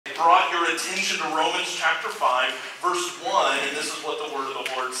brought your attention to Romans chapter 5, verse 1, and this is what the word of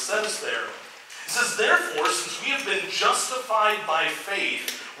the Lord says there. It says, "Therefore, since we have been justified by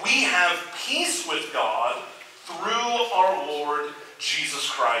faith, we have peace with God through our Lord Jesus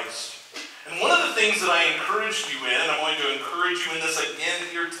Christ." And one of the things that I encouraged you in, and I'm going to encourage you in this again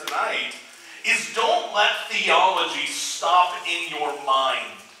here tonight, is don't let theology stop in your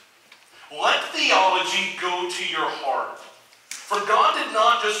mind. Let theology go to your heart. For God did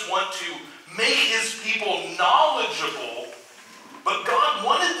not just want to make his people knowledgeable, but God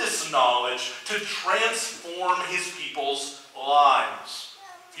wanted this knowledge to transform his people's lives.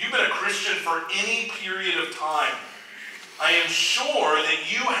 If you've been a Christian for any period of time, I am sure that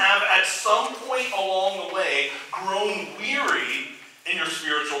you have at some point along the way grown weary in your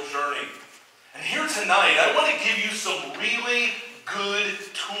spiritual journey. And here tonight, I want to give you some really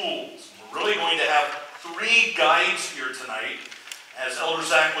good tools. We're really going to have 3 guides here tonight. As Elder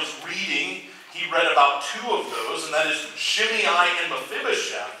Zach was reading, he read about 2 of those, and that is Shimei and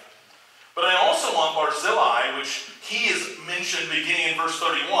Mephibosheth. But I also want Barzillai, which he is mentioned beginning in verse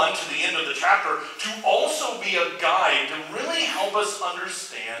 31 to the end of the chapter, to also be a guide to really help us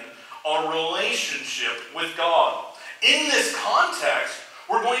understand our relationship with God. In this context,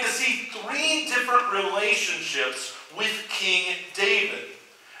 we're going to see 3 different relationships with King David.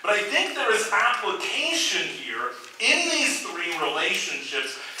 But I think there is application here in these 3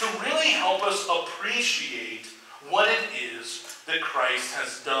 relationships to really help us appreciate what it is that Christ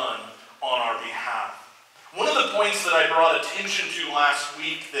has done on our behalf. One of the points that I brought attention to last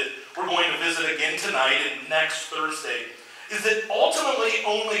week that we're going to visit again tonight and next Thursday is that ultimately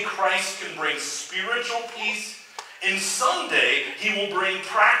only Christ can bring spiritual peace, and someday he will bring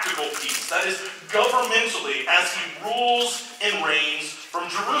practical peace. That is, governmentally, as he rules and reigns from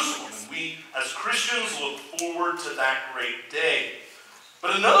Jerusalem. And we, as Christians, look forward to that great day.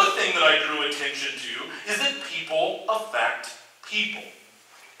 But another thing that I drew attention to is that people affect people.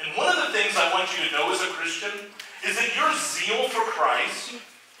 And one of the things I want you to know as a Christian is that your zeal for Christ,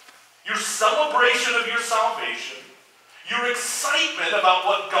 your celebration of your salvation, your excitement about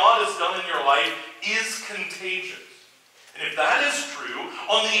what God has done in your life is contagious. And if that is true,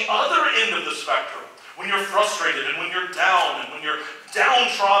 on the other end of the spectrum, when you're frustrated and when you're down and when you're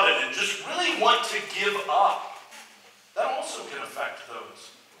downtrodden and just really want to give up, that also can affect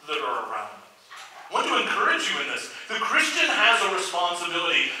those that are around us. I want to encourage you in this. The Christian has a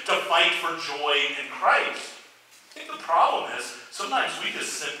responsibility to fight for joy in Christ. I think the problem is sometimes we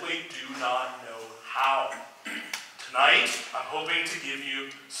just simply do not know how. Tonight, I'm hoping to give you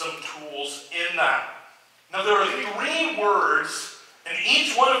some tools in that. Now, there are 3 words, and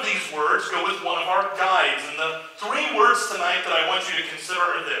each one of these words go with one of our guides. And the 3 words tonight that I want you to consider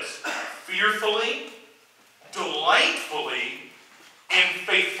are this: fearfully, delightfully, and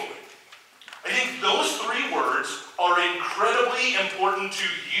faithfully. I think those 3 words are incredibly important to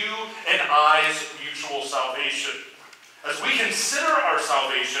you and I's mutual salvation. As we consider our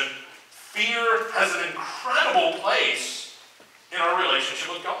salvation, fear has an incredible place in our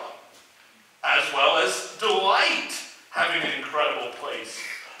relationship with God, as well as delight having an incredible place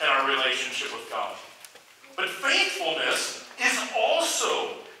in our relationship with God. But faithfulness is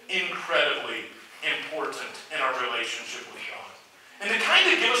also incredibly important in our relationship with God. And to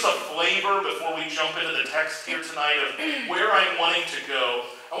kind of give us a flavor before we jump into the text here tonight of where I'm wanting to go,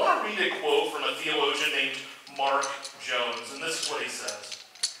 I want to read a quote from a theologian named Mark Jones, and this is what he says.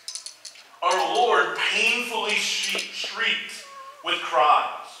 "Our Lord painfully shrieked with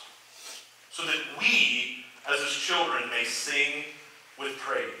cries so that we, as his children, may sing with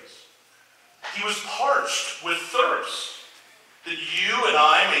praise. He was parched with thirst, that you and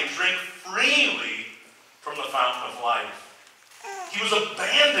I may drink freely from the fountain of life. He was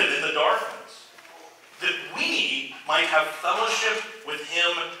abandoned in the darkness, that we might have fellowship with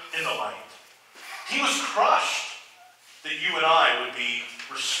him in the light. He was crushed, that you and I would be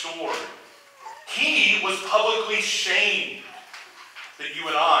restored. He was publicly shamed, that you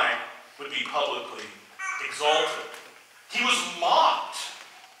and I would be publicly exalted. He was mocked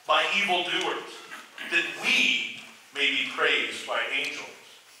by evildoers, that we may be praised by angels.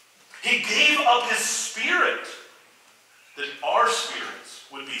 He gave up his spirit, that our spirits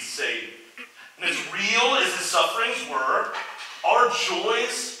would be saved. And as real as his sufferings were, our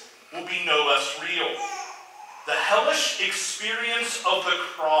joys will be no less real. The hellish experience of the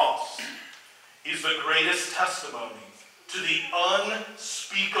cross is the greatest testimony to the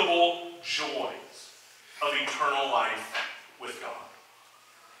unspeakable joys of eternal life with God."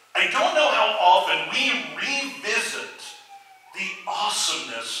 I don't know how often we revisit the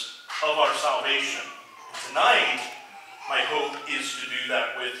awesomeness of our salvation. Tonight, My hope is to do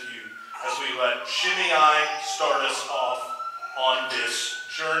that with you as we let Shimei start us off on this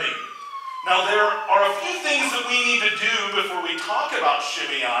journey. Now, there are a few things that we need to do before we talk about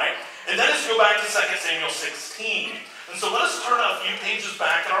Shimei, and that is go back to 2 Samuel 16. And so let us turn a few pages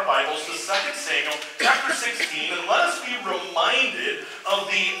back in our Bibles to 2 Samuel chapter 16, and let us be reminded of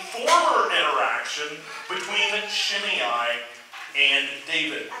the former interaction between Shimei and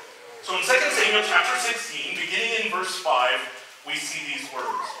David. So in 2 Samuel chapter 16, beginning in verse 5, we see these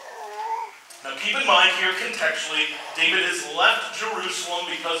words. Now keep in mind here contextually, David has left Jerusalem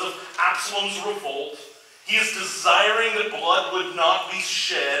because of Absalom's revolt. He is desiring that blood would not be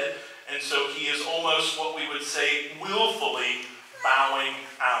shed, and so he is almost what we would say willfully bowing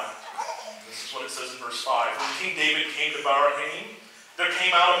out. This is what it says in verse 5. When King David came to Bahurim, there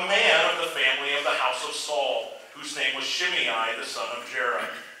came out a man of the family of the house of Saul, whose name was Shimei, the son of Gera.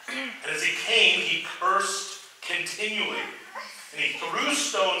 And as he came, he cursed continually. And he threw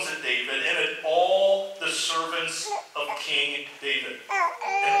stones at David and at all the servants of King David.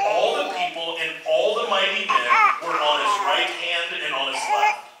 And all the people and all the mighty men were on his right hand and on his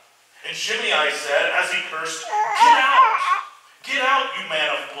left. And Shimei said, as he cursed, "Get out! Get out, you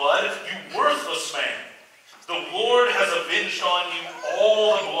man of blood, you worthless man. The Lord has avenged on you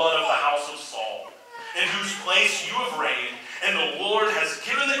all the blood of the house of Saul, in whose place you have reigned, and the Lord has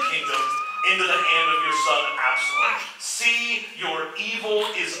given the kingdom into the hand of your son Absalom. See, your evil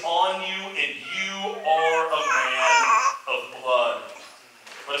is on you, and you are a man of blood."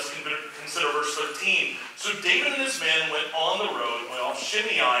 Let us consider verse 13. So David and his men went on the road, while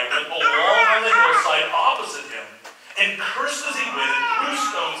Shimei went along on the hillside opposite him, and cursed as he went, and threw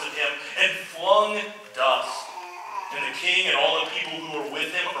stones at him, and flung dust. And the king and all the people who were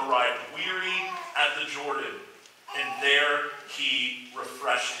with him arrived weary at the Jordan, and there he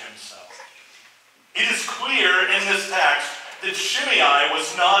refreshed himself. It is clear in this text that Shimei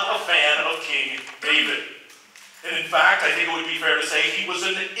was not a fan of King David. And in fact, I think it would be fair to say he was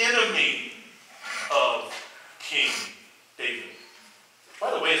an enemy of King David.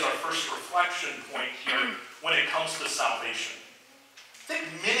 By the way, is our first reflection point here when it comes to salvation. I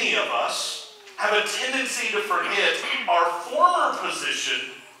think many of us have a tendency to forget our former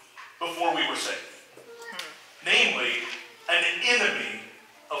position before we were saved. Namely, an enemy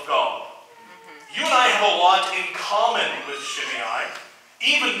of God. You and I have a lot in common with Shimei,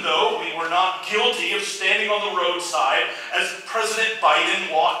 even though we were not guilty of standing on the roadside as President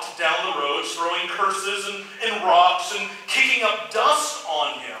Biden walked down the roads throwing curses and rocks and kicking up dust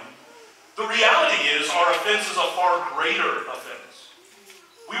on him. The reality is our offense is a far greater offense.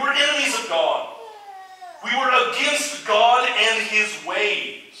 We were enemies of God. We were against God and his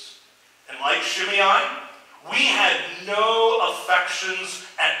ways. And like Shimei, we had no affections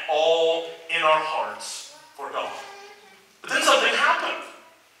at all in our hearts for God. But then something happened.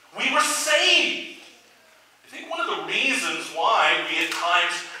 We were saved. I think one of the reasons why we at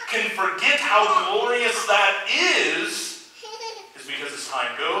times can forget how glorious that is because as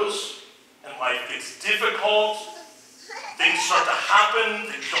time goes and life gets difficult, things start to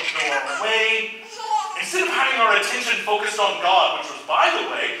happen, things don't go our way. Instead of having our attention focused on God, which was, by the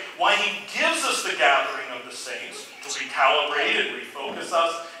way, why he gives us the gathering of the saints to recalibrate and refocus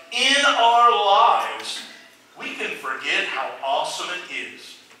us in our lives, we can forget how awesome it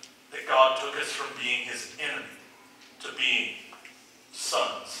is that God took us from being his enemy to being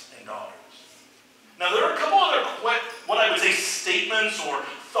sons and daughters. Now, there are a couple other what I would say statements or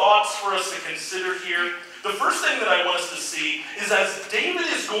thoughts for us to consider here. The first thing that I want us to see is as David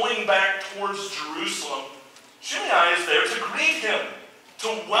is going back towards Jerusalem, Shimei is there to greet him, to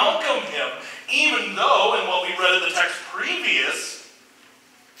welcome him, even though, in what we read in the text previous,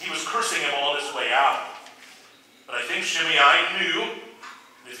 he was cursing him on his way out. But I think Shimei knew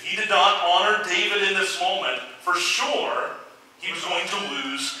that if he did not honor David in this moment, for sure, he was going to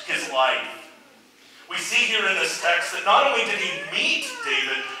lose his life. We see here in this text that not only did he meet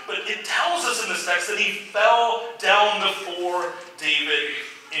David, but it tells us in this text that he fell down before David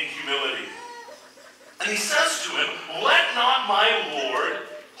in humility. And he says to him, "Let not my Lord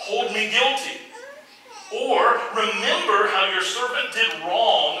hold me guilty. Or remember how your servant did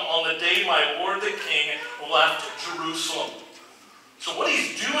wrong on the day my Lord the King left Jerusalem." So what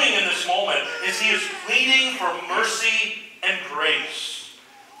he's doing in this moment is he is pleading for mercy and grace.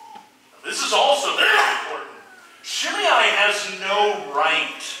 This is also very important. Shimei has no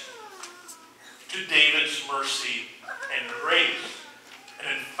right to David's mercy and grace.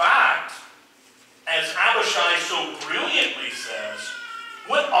 And in fact, as Abishai so brilliantly says,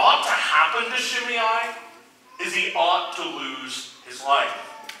 what ought to happen to Shimei is he ought to lose his life.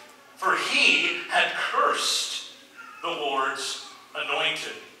 For he had cursed the Lord's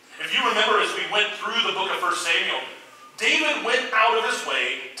anointed. If you remember, as we went through the book of 1 Samuel, David went out of his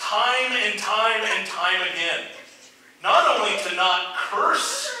way time and time and time again, not only to not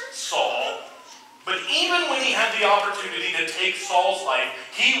curse Saul, but even when he had the opportunity to take Saul's life,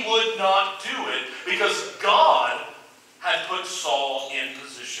 he would not do it because God had put Saul in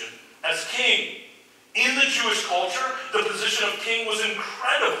position as king. In the Jewish culture, the position of king was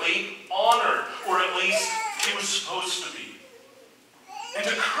incredibly honored, or at least it was supposed to be. And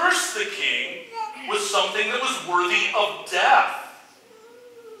to curse the king was something that was worthy of death.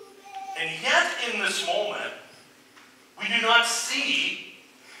 And yet in this moment, we do not see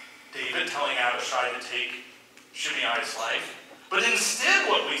David telling Abishai to take Shimei's life, but instead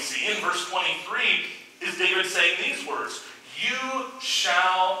what we see in verse 23 is David saying these words, "You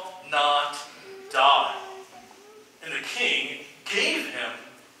shall not die." And the king gave him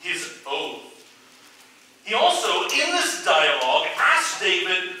his oath. He also, in this dialogue, asked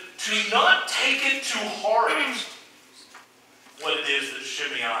David to not take it to heart what it is that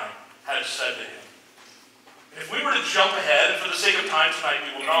Shimei had said to him. And if we were to jump ahead, and for the sake of time tonight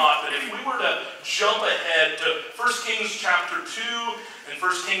we will not, but if we were to jump ahead to 1 Kings chapter 2 and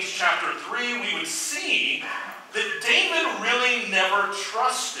 1 Kings chapter 3, we would see that David really never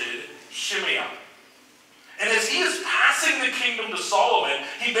trusted Shimei. And as he is passing the kingdom to Solomon,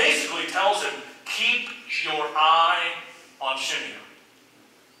 he basically tells him, keep your eye on Shimei.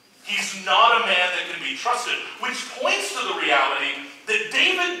 He's not a man that can be trusted, which points to the reality that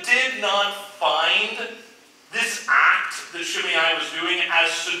David did not find this act that Shimei was doing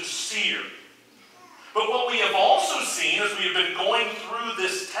as sincere. But what we have also seen as we have been going through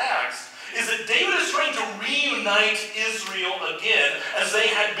this text is that David is trying to reunite Israel again as they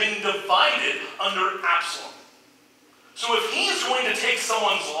had been divided under Absalom. So if he is going to take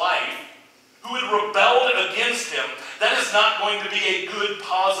someone's life who had rebelled against him, that is not going to be a good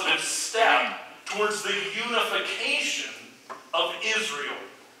positive step towards the unification of Israel.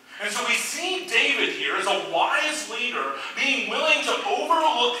 And so we see David here as a wise leader being willing to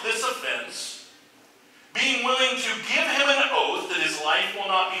overlook this offense, being willing to give him an oath that his life will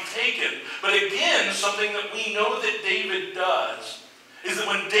not be taken. But again, something that we know that David does is that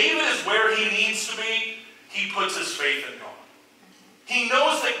when David is where he needs to be, he puts his faith in God. He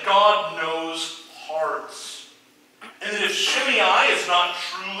knows that God knows hearts. And that if Shimei is not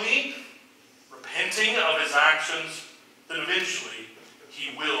truly repenting of his actions, then eventually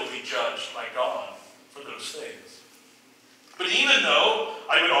he will be judged by God for those things. But even though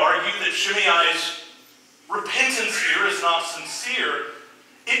I would argue that Shimei's repentance here is not sincere,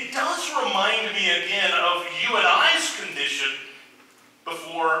 it does remind me again of you and I's condition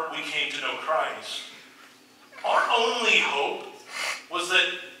before we came to know Christ. Our only hope was that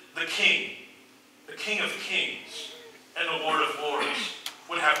the King of Kings, and the Lord of Lords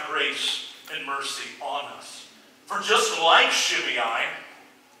would have grace and mercy on us. For just like Shimei,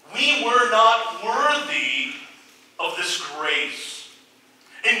 we were not worthy of this grace.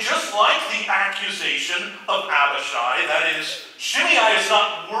 And just like the accusation of Abishai, that is, Shimei is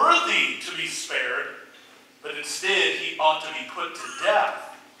not worthy to be spared, but instead he ought to be put to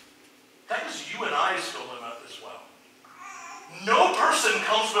death, that is you and I's dilemma as well. No person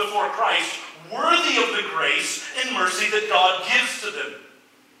comes before Christ worthy of the grace and mercy that God gives to them.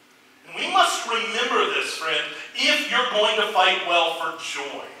 And we must remember this, friend, if you're going to fight well for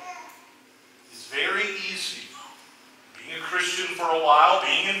joy. It's very easy, being a Christian for a while,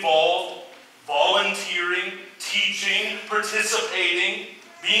 being involved, volunteering, teaching, participating,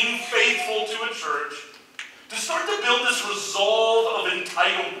 being faithful to a church, to start to build this resolve of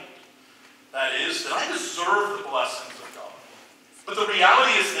entitlement. That is, that I deserve the blessings of God. But the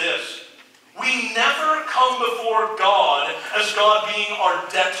reality is this: we never come before God as God being our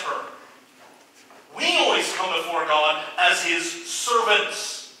debtor. We always come before God as his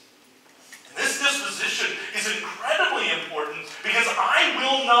servants. And this disposition is incredibly important because I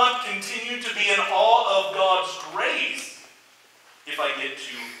will not continue to be in awe of God's grace if I get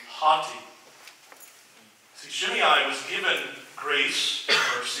too haughty. See, Shimei was given grace and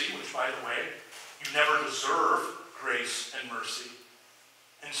mercy, which, by the way, you never deserve grace and mercy.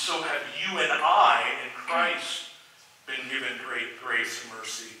 And so have you and I in Christ been given great grace and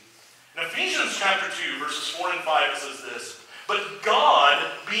mercy. In Ephesians chapter 2, verses 4 and 5, it says this: "But God,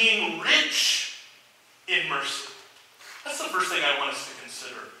 being rich in mercy." That's the first thing I want us to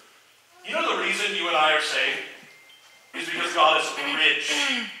consider. You know the reason you and I are saved is because God is rich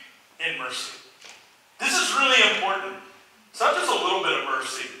in mercy. This is really important. It's not just a little bit of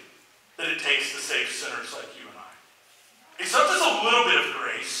mercy that it takes to save sinners like you and I. It's not just a little bit of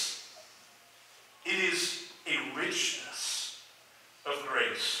grace. It is a richness of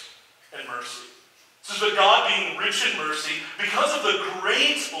grace and mercy. This is that God, being rich in mercy, because of the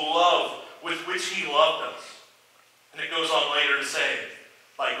great love with which he loved us. And it goes on later to say,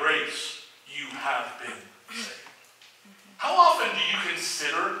 by grace you have been saved. How often do you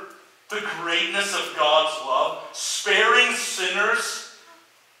consider the greatness of God's love, sparing sinners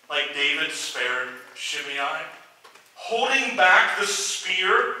like David spared Shimei, holding back the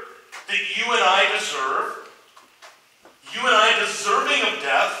spear that you and I deserve, you and I deserving of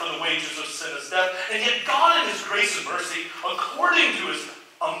death, for the wages of sin is death, and yet God in his grace and mercy, according to his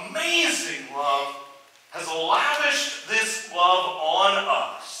amazing love, has lavished this love on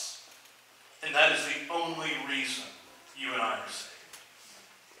us. And that is the only reason you and I are saved.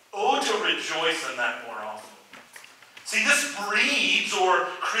 Oh, to rejoice in that more often. See, this breeds or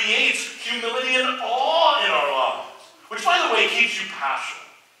creates humility and awe in our lives, which, by the way, keeps you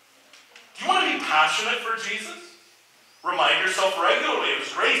passionate. Do you want to be passionate for Jesus? Remind yourself regularly of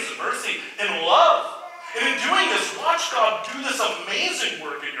his grace and mercy and love. And in doing this, watch God do this amazing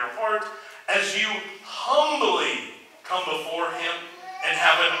work in your heart as you humbly come before him and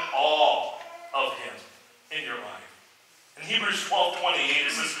have an awe of him in your life. In Hebrews 12:28,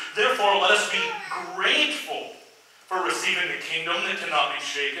 it says, therefore let us be grateful for receiving the kingdom that cannot be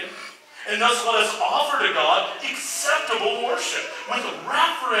shaken, and thus let us offer to God acceptable worship with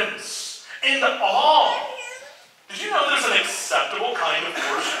reverence and awe. Did you know there's an acceptable kind of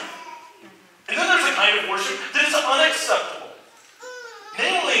worship? And then there's a kind of worship that is unacceptable.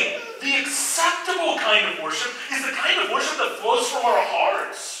 Namely, the acceptable kind of worship is the kind of worship that flows from our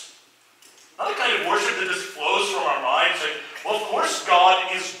hearts. Not the kind of worship that just flows from our minds. Like, well, of course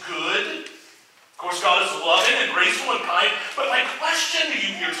God is good. Of course God is loving and graceful and kind. But my question to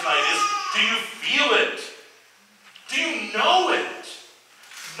you here tonight is, do you feel it? Do you know it?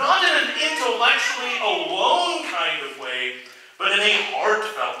 Not in an intellectually alone kind of way, but in a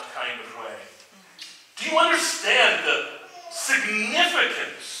heartfelt kind of way. Do you understand the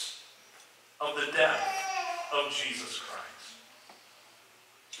significance of the death of Jesus Christ?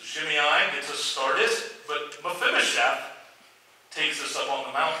 So Shimei gets us started, but Mephibosheth takes us up on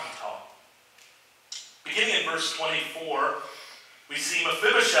the mountaintop. Beginning in verse 24, we see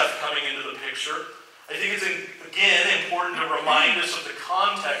Mephibosheth coming into the picture. I think it's, again, important to remind us of the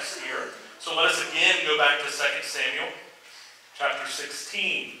context here. So let us again go back to 2 Samuel chapter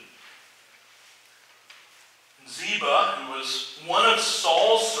 16. Ziba, who was one of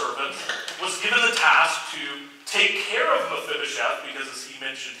Saul's servants, was given the task to take care of Mephibosheth, because as he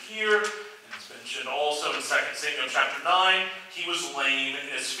mentioned here, and it's mentioned also in 2 Samuel chapter 9, he was lame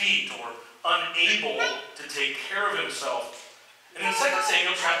in his feet, or unable to take care of himself. And in 2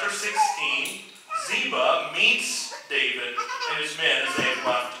 Samuel chapter 16, Ziba meets David and his men as they have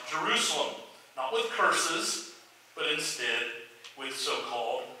left Jerusalem, not with curses, but instead with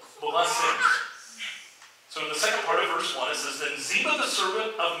so-called blessings. So in the second part of verse 1, it says, then Ziba the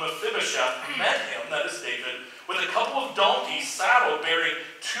servant of Mephibosheth met him, that is David, with a couple of donkeys saddled bearing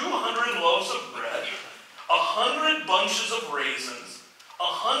 200 loaves of bread, 100 bunches of raisins,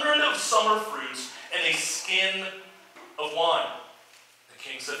 100 of summer fruits, and a skin of wine. The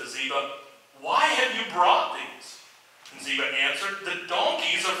king said to Ziba, why have you brought these? And Ziba answered, the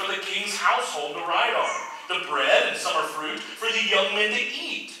donkeys are for the king's household to ride on, the bread and summer fruit for the young men to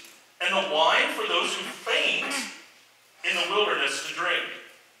eat, and the wine for those who faint in the wilderness to drink.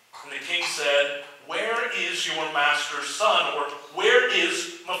 And the king said, where is your master's son, or where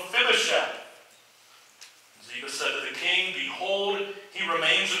is Mephibosheth? Ziba said to the king, behold, he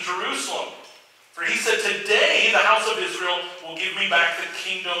remains in Jerusalem. For he said, today the house of Israel will give me back the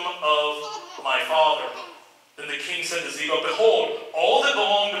kingdom of my father. Then the king said to Ziba, behold, all that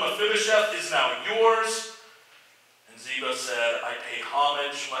belonged to Mephibosheth is now yours. And Ziba said, I pay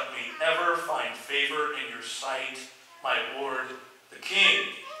homage. Let me ever find favor in your sight, my lord the king.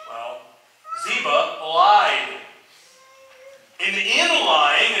 Well, Ziba lied. And in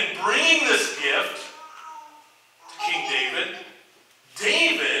lying and bringing this gift to King David,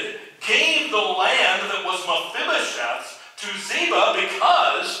 David gave the land that was Mephibosheth's to Ziba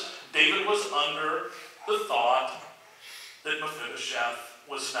because David was under the thought that Mephibosheth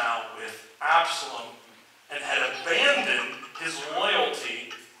was now with Absalom and had abandoned his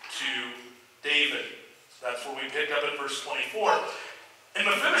loyalty to David. So that's where we pick up in verse 24. And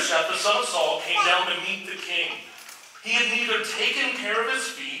Mephibosheth, the son of Saul, came down to meet the king. He had neither taken care of his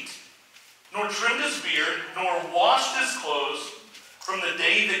feet, nor trimmed his beard, nor washed his clothes from the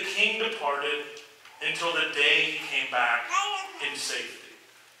day the king departed until the day he came back in safety.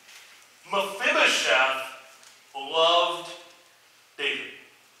 Mephibosheth loved David.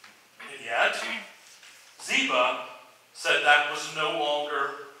 And yet, Ziba said that was no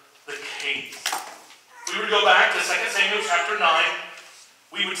longer the case. If we were to go back to 2 Samuel chapter 9,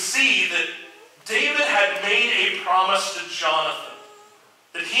 we would see that David had made a promise to Jonathan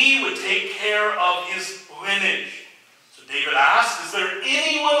that he would take care of his lineage. So David asked, is there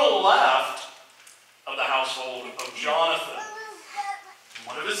anyone left of the household of Jonathan? And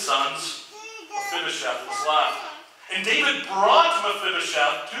one of his sons, Mephibosheth, was left. And David brought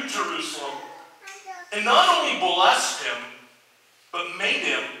Mephibosheth to Jerusalem and not only blessed him, but made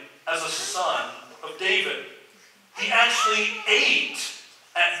him as a son of David. He actually ate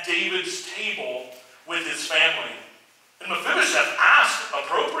at David's table with his family. And Mephibosheth asked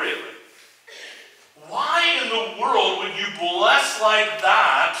appropriately, why in the world would you bless like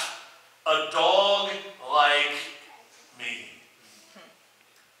that a dog like me?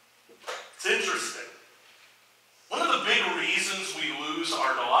 It's interesting. One of the big reasons we lose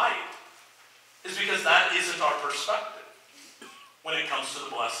our delight is because that isn't our perspective when it comes to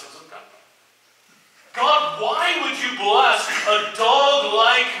the blessings of God. God, why would you bless a dog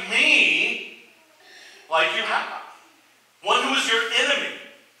like me like you have? One who was your enemy.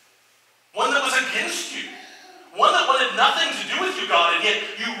 One that was against you. One that wanted nothing to do with you, God, and yet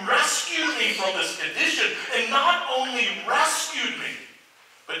you rescued me from this condition. And not only rescued me,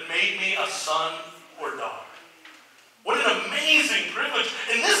 but made me a son or daughter. What an amazing privilege.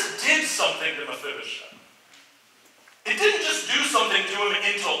 And this did something to Mephibosheth. It didn't just do something to him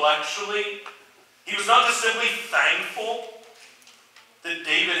intellectually. He was not just simply thankful that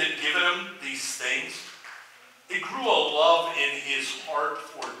David had given him these things. It grew a love in his heart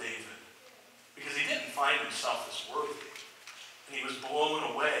for David because he didn't find himself as worthy. And he was blown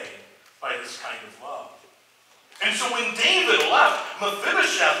away by this kind of love. And so when David left,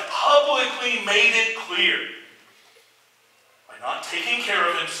 Mephibosheth publicly made it clear, by not taking care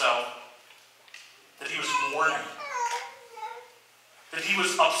of himself, that he was mourning, that he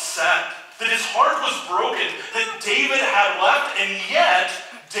was upset, that his heart was broken, that David had left, and yet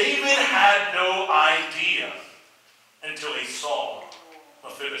David had no idea until he saw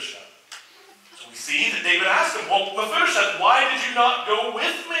Mephibosheth. So we see that David asked him, well, Mephibosheth, why did you not go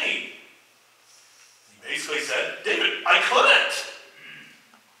with me? He basically said, David, I couldn't.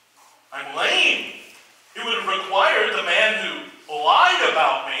 I'm lame. It would have required the man who lied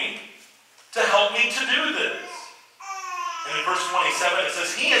about me to help me to do this. And in verse 27 it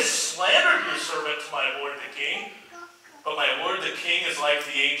says, he has slandered your servant to my lord the king, but my lord the king is like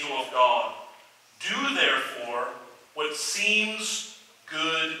the angel of God. Do therefore what seems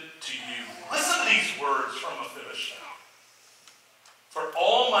good to you. Listen to these words from Mephibosheth. For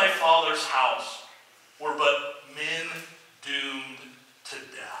all my father's house were but men doomed to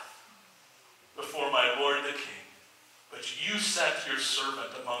death before my lord the king, but you set your servant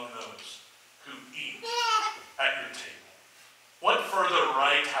among those who eat at your table. What further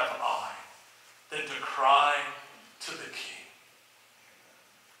right have I than to cry to the king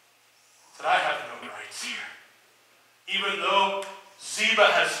that I have no rights here? Even though Ziba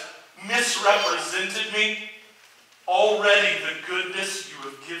has misrepresented me, already the goodness you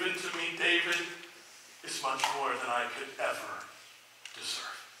have given to me, David, is much more than I could ever deserve.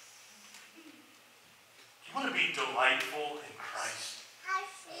 You want to be delightful in Christ?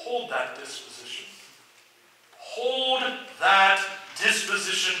 Hold that disposition. Hold that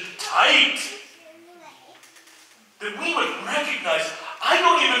disposition tight. That we would recognize, I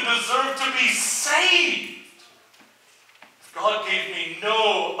don't even deserve to be saved. If God gave me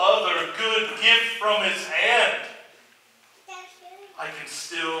no other good gift from his hand, I can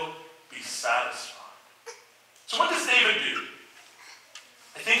still be satisfied. So what does David do?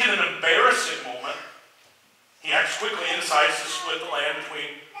 I think in an embarrassing moment, he acts quickly and decides to split the land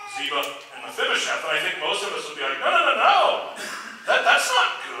between Ziba and Mephibosheth. And I think most of us would be like, no. That's not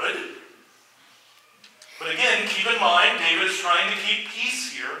good. But again, keep in mind, David is trying to keep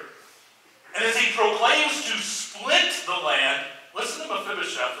peace here. And as he proclaims to split the land, listen to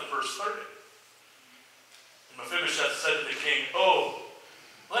Mephibosheth in verse 30. And Mephibosheth said to the king, oh,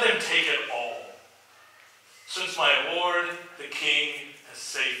 let him take it all, since my lord the king has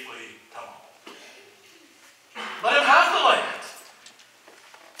safely come home. Let him have the land.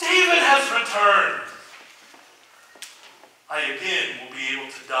 David has returned. I again will be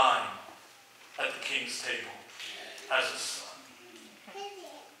able to dine at the king's table as his son.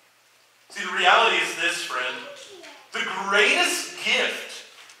 See, the reality is this, friend. The greatest gift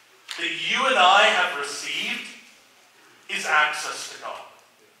that you and I have received is access to God.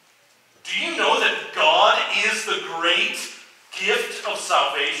 Do you know that God is the great gift of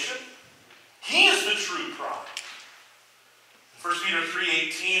salvation? He is the true prize. 1 Peter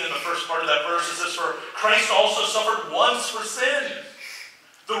 3:18, in the first part of that verse, it says, "For Christ also suffered once for sin,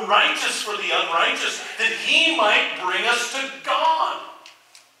 the righteous for the unrighteous, that he might bring us to God."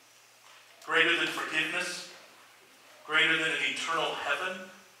 Greater than forgiveness, greater than an eternal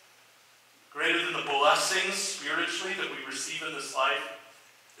heaven, greater than the blessings spiritually that we receive in this life,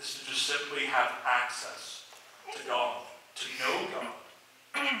 is to just simply have access to God, to know God,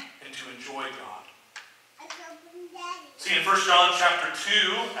 and to enjoy God. See, in 1 John chapter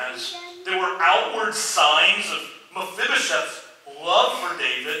 2, as there were outward signs of Mephibosheth's love for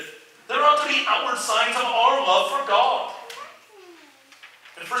David, there ought to be outward signs of our love for God.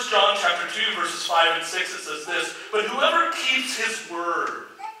 In 1 John chapter 2, verses 5 and 6, it says this, "But whoever keeps his word,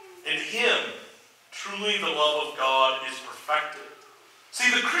 in him truly the love of God is perfected." See,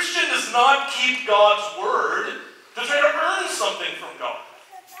 the Christian does not keep God's word to try to earn something from God.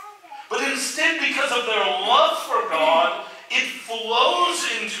 But instead, because of their love for God, it flows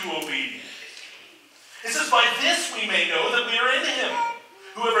into obedience. It says, "By this we may know that we are in him.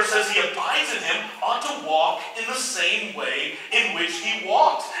 Whoever says he abides in him ought to walk in the same way in which he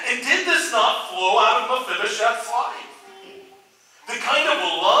walked." And did this not flow out of Mephibosheth's life? The kind of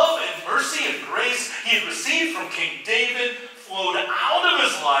love and mercy and grace he had received from King David flowed out of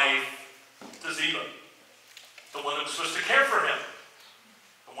his life to Ziba, the one that was supposed to care for him,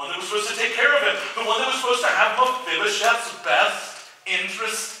 the one that was supposed to take care of him, the one that was supposed to have Mephibosheth's best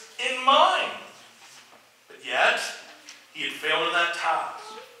interest in mind. But yet, he had failed in that task.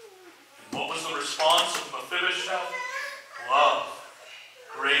 And what was the response of Mephibosheth? Love,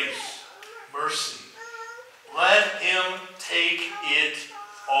 grace, mercy. Let him take it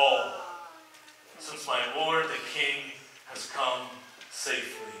all, since my Lord the King has come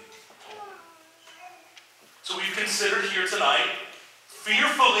safely home. So we've considered here tonight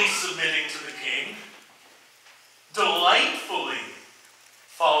fearfully submitting to the King, delightfully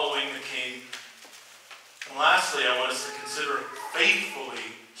following the King, and lastly, I want us to consider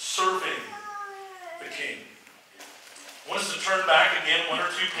faithfully serving the King. I want us to turn back again 1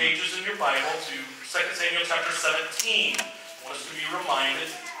 or 2 pages in your Bible to 2 Samuel chapter 17. I want us to be reminded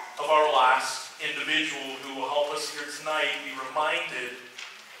of our last individual who will help us here tonight be reminded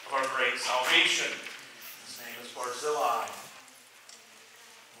of our great salvation. His name is Barzillai.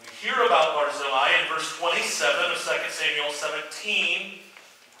 We hear about Barzillai in verse 27 of 2 Samuel 17.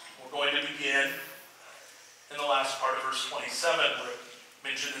 We're going to begin in the last part of verse 27 where it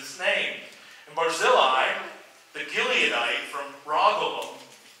mentions his name. And Barzillai, the Gileadite from Rogelim,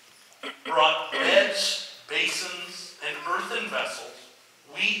 brought beds, basins, and earthen vessels,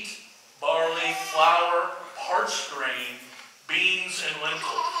 wheat, barley, flour, parched grain, beans and lentils,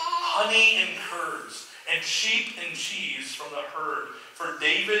 honey and curds, and sheep and cheese from the herd, for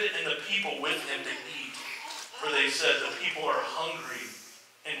David and the people with him to eat. For they said, "The people are hungry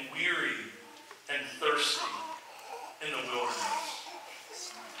and weary and thirsty in the wilderness."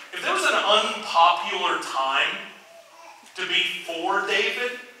 If there was an unpopular time to be for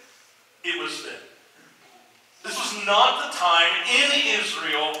David, it was then. This was not the time in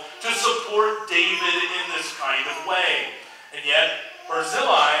Israel to support David in this kind of way. And yet,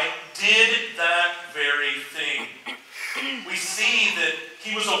 Barzillai did that very thing. We see that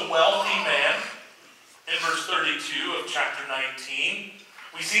he was a wealthy man in verse 32 of chapter 19.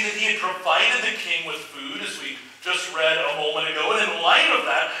 We see that he had provided the king with food, as we just read a moment ago. And in light of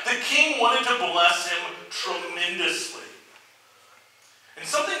that, the king wanted to bless him tremendously. And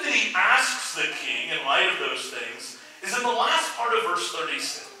something that he asks the king in light of those things is in the last part of verse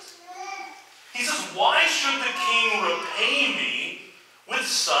 36. He says, "Why should the king repay me with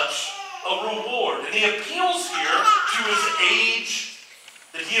such a reward?" And he appeals here to his age,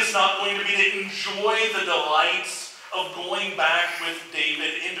 that he is not going to be to enjoy the delights of going back with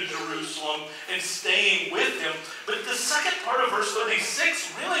David into Jerusalem and staying with him. But the second part of verse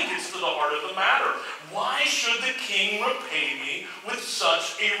 36 really gets to the heart of the matter. Why should the king repay me with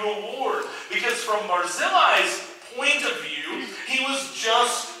such a reward? Because from Barzillai's point of view, he was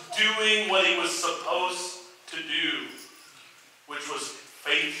just doing what he was supposed to do, which was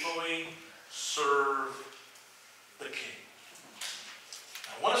faithfully serve the king.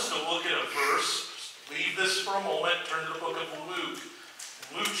 I want us to look at a verse. Leave this for a moment. Turn to the book of Luke.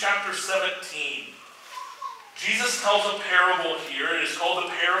 Luke chapter 17. Jesus tells a parable here. It is called the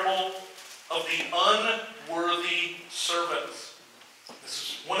parable of the unworthy servants. This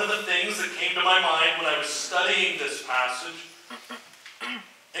is one of the things that came to my mind when I was studying this passage.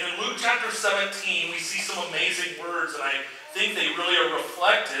 And in Luke chapter 17, we see some amazing words, and I think they really are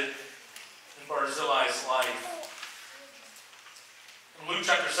reflected in Barzillai's life. In Luke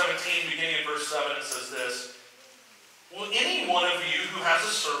chapter 17, beginning in verse 7, it says this: Will any one of you who has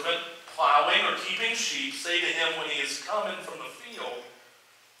a servant plowing or keeping sheep say to him when he is coming from the field,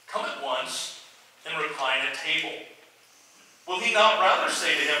 come at once and recline at table? Will he not rather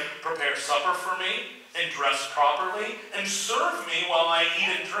say to him, prepare supper for me and dress properly and serve me while I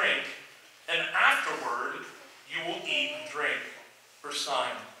eat and drink, and afterward you will eat and drink? Verse 9.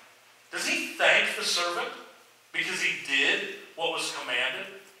 Does he thank the servant because he did what was commanded?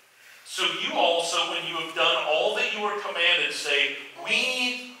 So you also, when you have done all that you were commanded, say,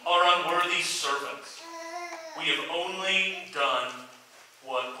 we are unworthy servants. We have only done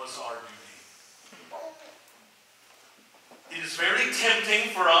what was our duty. It is very tempting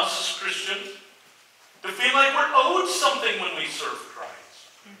for us as Christians to feel like we're owed something when we serve Christ.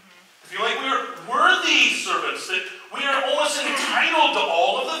 To feel like we are worthy servants, that we are almost entitled to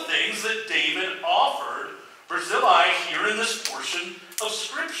all of the things that David offered Barzillai here in this portion of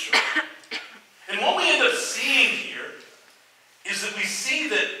Scripture. And what we end up seeing here is that we see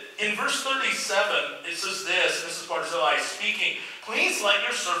that in verse 37, it says this is Barzillai speaking, please let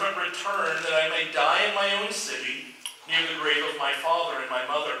your servant return that I may die in my own city, near the grave of my father and my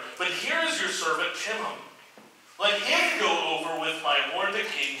mother. But here is your servant Chimham. Let him go over with my lord the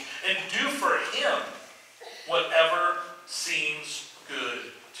king and do for him whatever seems good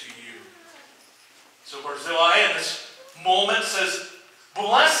to you. So Barzillai in this moment says,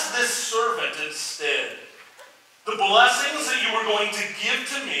 bless this servant instead. The blessings that you were going to give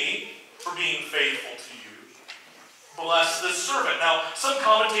to me for being faithful to you. Bless this servant. Now, some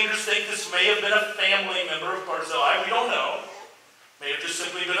commentators think this may have been a family member of Barzillai. We don't know. May have just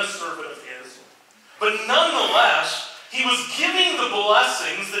simply been a servant of his. But nonetheless, he was giving the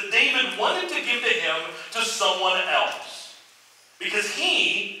blessings that David wanted to give to him to someone else. Because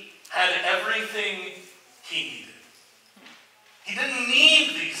he had everything he needed. He didn't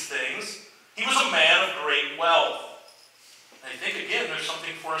need these things. He was a man of great wealth. And I think, again, there's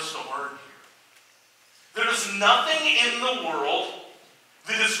something for us to learn here. There is nothing in the world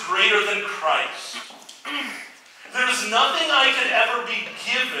that is greater than Christ. There is nothing I could ever be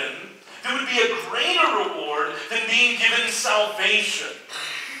given that would be a greater reward than being given salvation.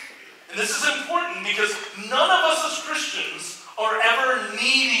 And this is important because none of us as Christians are ever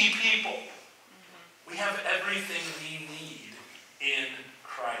needy people. We have everything we need in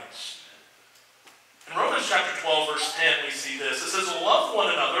Christ. In Romans chapter 12, verse 10, we see this. It says, love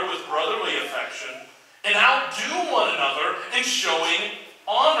one another with brotherly affection and outdo one another in showing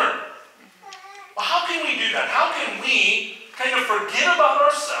honor. Well, how can we do that? How can we kind of forget about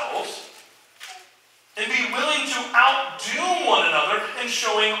ourselves and be willing to outdo one another in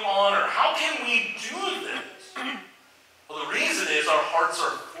showing honor? How can we do this? Well, the reason is our hearts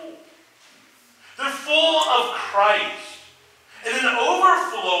are full. They're full of Christ. And an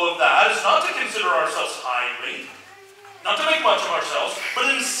overflow of that is not to consider ourselves highly, not to make much of ourselves,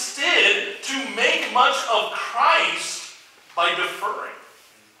 but instead to make much of Christ by deferring.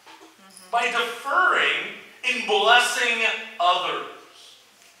 By deferring in blessing others.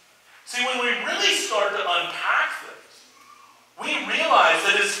 See, when we really start to unpack this, we realize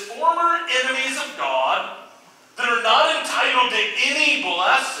that as former enemies of God that are not entitled to any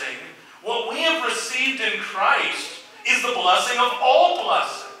blessing, what we have received in Christ is the blessing of all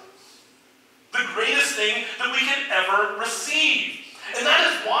blessings. The greatest thing that we can ever receive. And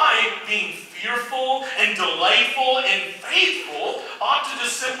that is why being fearful and delightful and faithful ought to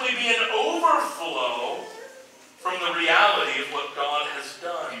just simply be an overflow from the reality of what God has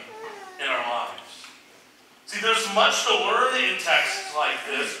done in our lives. See, there's much to learn in texts like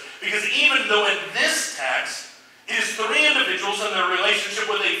this, because even though in this text it is three individuals and their relationship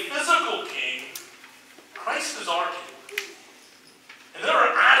with a physical king, Christ is our king. And there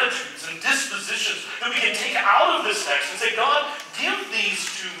are attitudes and dispositions that we can take out of this text and say, God, give these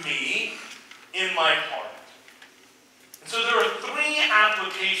to me in my heart. And so there are three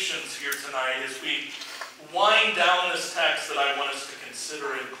applications here tonight as we wind down this text that I want us to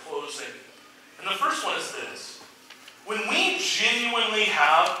consider in closing. And the first one is this. When we genuinely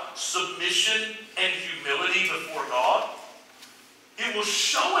have submission and humility before God, it will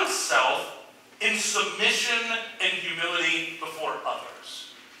show itself in submission and humility before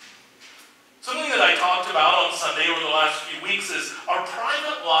others. Something that I talked about on Sunday over the last few weeks is our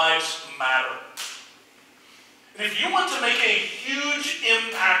private lives matter. And if you want to make a huge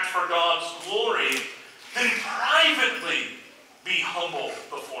impact for God's glory, then privately be humble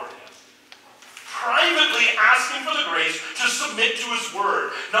before Him. Privately ask Him for the grace to submit to His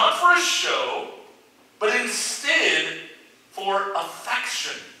Word, not for a show, but instead for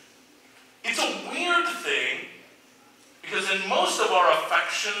affection. It's a weird thing, because in most of our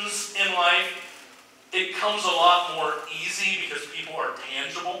affections in life, It comes a lot more easy because people are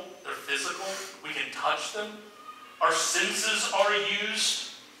tangible, they're physical, we can touch them. Our senses are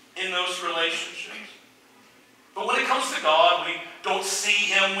used in those relationships. But when it comes to God, we don't see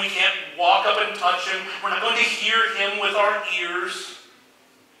him, we can't walk up and touch him, we're not going to hear him with our ears.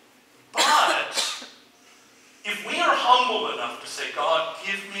 But if we are humble enough to say, God,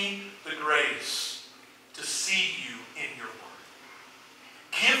 give me the grace to see you in your word.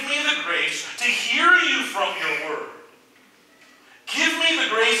 Give me the grace to hear you from your word. Give me the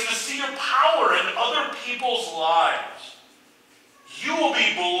grace to see your power in other people's lives. You will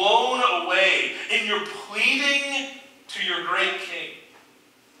be blown away in your pleading to your great King.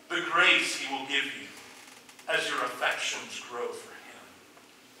 The grace he will give you as your affections grow for him.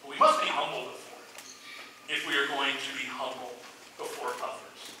 But we must be humble before him if we are going to be humble before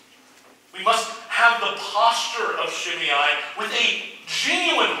others. We must have the posture of Shimei with a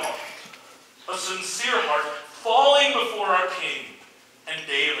genuine heart, a sincere heart, falling before our King and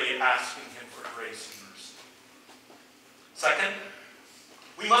daily asking him for grace and mercy. Second,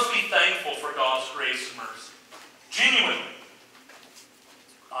 we must be thankful for God's grace and mercy. Genuinely.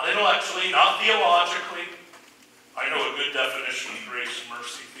 Not intellectually, not theologically. I know a good definition of grace and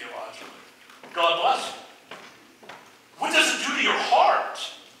mercy theologically. God bless you. What does it do to your heart?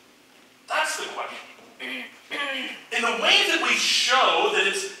 That's the question. And the way that we show that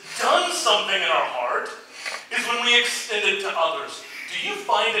it's done something in our heart is when we extend it to others. Do you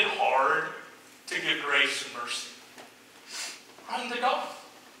find it hard to give grace and mercy? Run to God.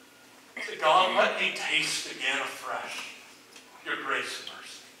 Say, God, let me taste again afresh your grace and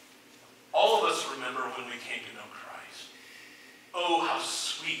mercy. All of us remember when we came to know Christ. Oh, how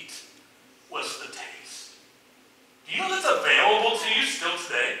sweet was the taste. Do you know that's available to you still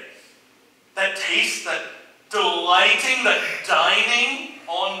today? That taste, that delighting, that dining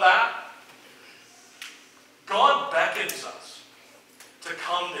on that. God beckons us to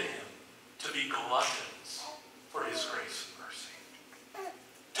come to him, to be gluttons for his grace and mercy.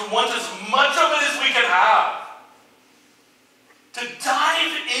 To want as much of it as we can have. To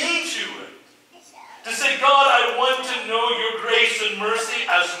dive into it. To say, God, I want to know your grace and mercy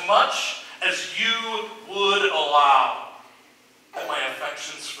as much as you would allow. That my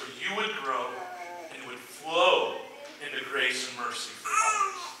affections for you would grow and would flow into grace and mercy for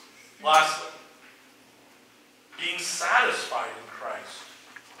others. Lastly, being satisfied in Christ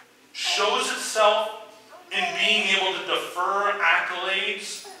shows itself in being able to defer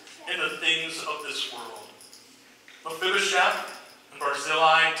accolades in the things of this world. Mephibosheth and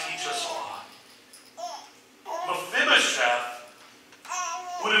Barzillai teach us a lot. Mephibosheth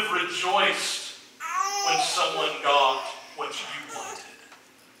would have rejoiced when someone got what you wanted.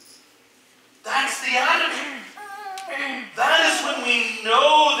 That's the attitude. That is when we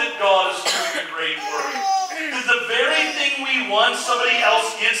know that God is doing a great work. That the very thing we want somebody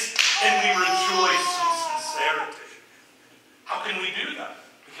else gets, and we rejoice in sincerity. How can we do that?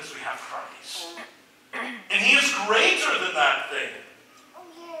 Because we have Christ. And he is greater than that thing.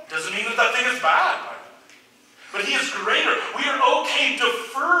 Doesn't mean that that thing is bad, by the way. But he is greater. We are okay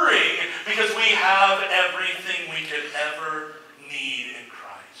deferring because we have everything we could ever need in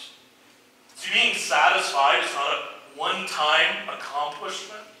Christ. See, being satisfied is not a one-time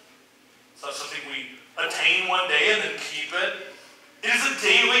accomplishment. It's not something we attain one day and then keep it. It is a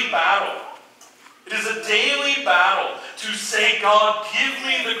daily battle. It is a daily battle to say, God, give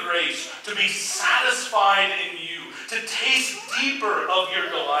me the grace to be satisfied in you, to taste deeper of your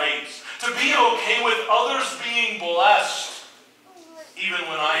delights, to be okay with others being blessed, even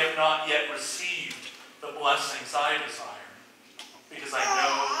when I have not yet received the blessings I desire, because I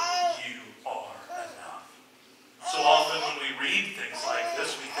know you are enough. So often when we read things like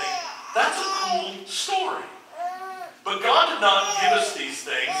this, we think, that's a cool story. But God did not give us these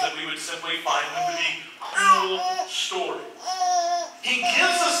things that we would simply find them to be cool stories. He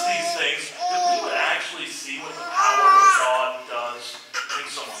gives us these things that we would actually see what the power of God does in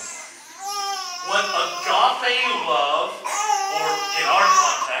someone's life. What agape love, or in our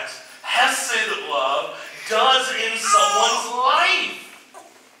context, hesed love, does in someone's life.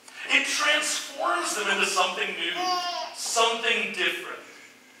 It transforms them into something new, something different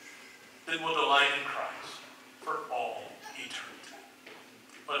that will delight in Christ for all eternity.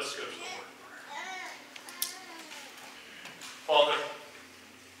 Let us go to the Lord in prayer. Father,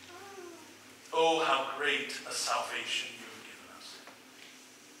 oh, how great a salvation you have given us.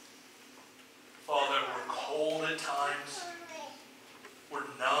 Father, we're cold at times. We're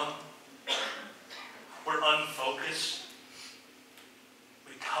numb. We're unfocused.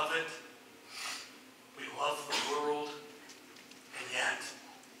 We covet. We love the world. And yet,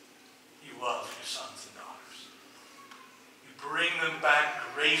 you love your sons and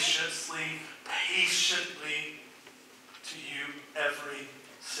patiently to you every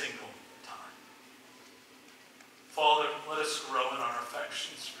single time. Father, let us grow in our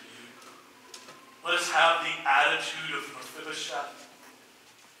affections for you. Let us have the attitude of Mephibosheth.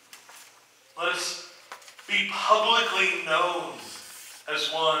 Let us be publicly known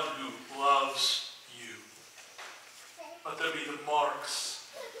as one who loves you. Let there be the marks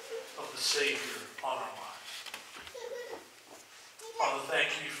of the Savior on our lives. Father, thank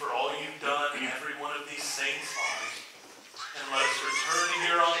you for all you've done in every one of these saints' lives. And let us return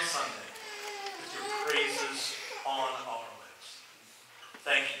here on Sunday with your praises on our lips.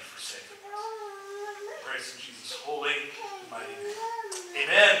 Thank you for saving us. Praise in Jesus' holy and mighty name.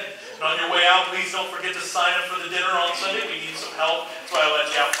 Amen. And on your way out, please don't forget to sign up for the dinner on Sunday. We need some help. That's why I let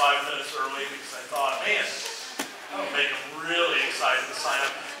you out 5 minutes early, because I thought, man, that would make them really excited to sign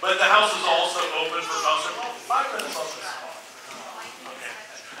up. But the house is also open for fellowship. 5 minutes on this call. Okay.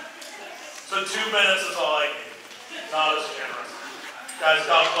 So 2 minutes is all I need. Not as generous. Guys,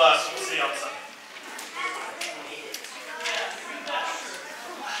 God bless. We'll see you on Sunday.